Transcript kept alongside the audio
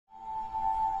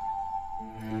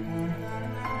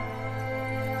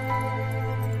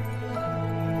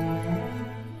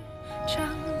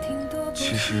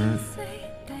实，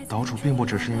岛主并不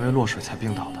只是因为落水才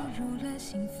病倒的。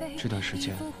这段时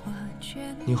间，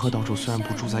您和岛主虽然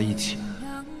不住在一起，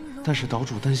但是岛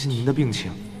主担心您的病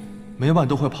情，每晚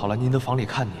都会跑来您的房里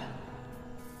看您。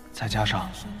再加上，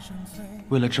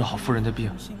为了治好夫人的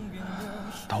病，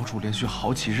岛主连续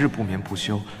好几日不眠不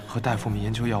休，和大夫们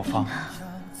研究药方，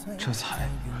这才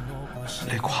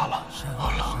累垮了。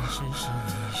好冷。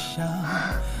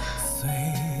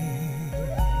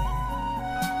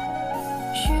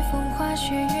许风花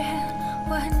雪月，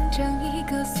完整一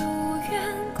个夙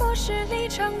愿。故事里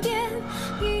长变，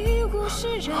一物是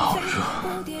人非。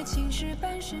蝴蝶情诗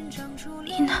半生长出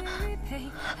恋与配，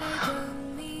还等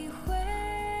你回。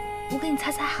我给你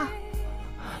擦擦汗。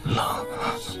冷。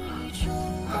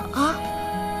啊？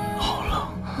好冷。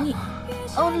你，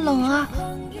冷啊。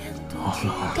好冷。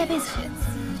盖被子。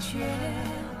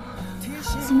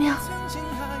怎么样？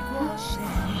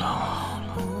冷，好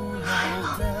冷。还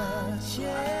冷。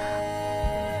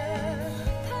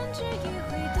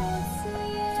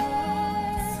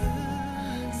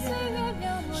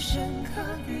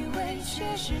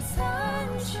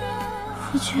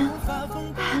夫君，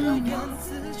还冷吗？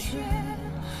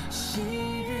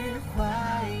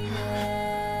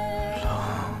冷，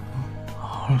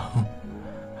好冷。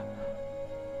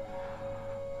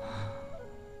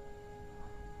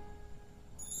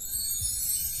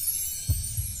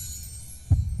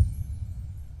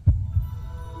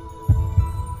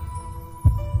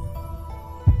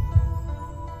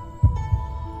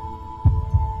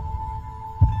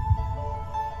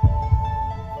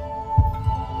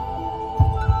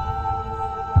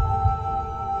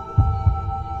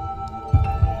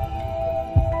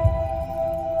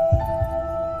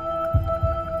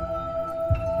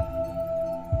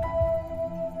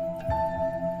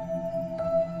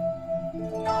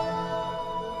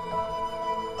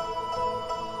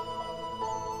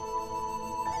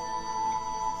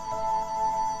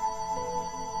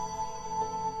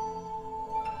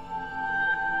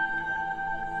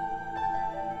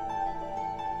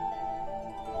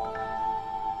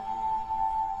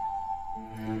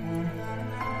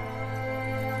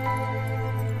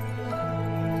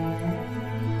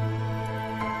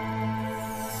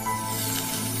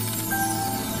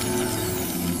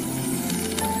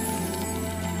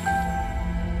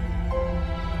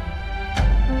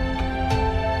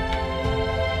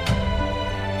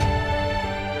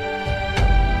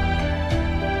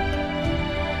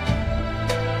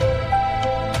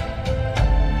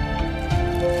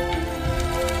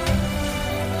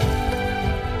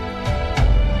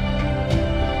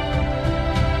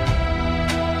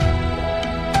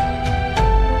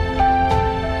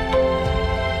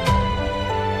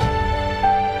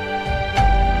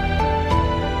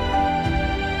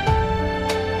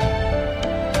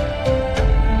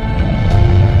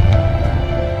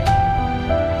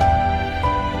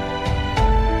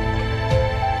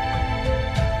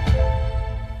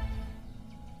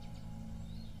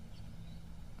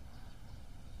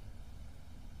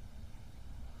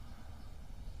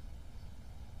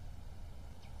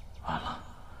完了，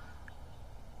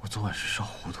我昨晚是烧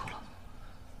糊涂了。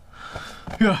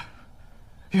月儿，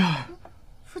月儿，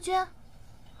夫君，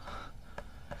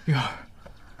月儿，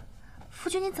夫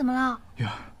君，你怎么了？月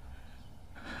儿，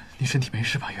你身体没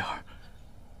事吧？月儿，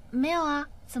没有啊，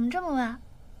怎么这么晚？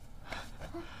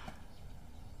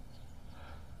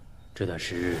这段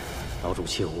时日，岛主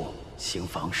切勿行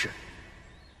房事，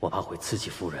我怕会刺激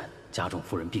夫人，加重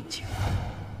夫人病情。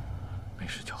没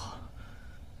事就好，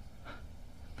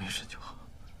没事就好。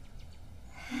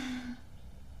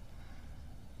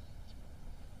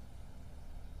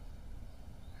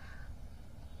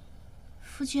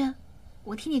夫君，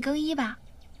我替你更衣吧。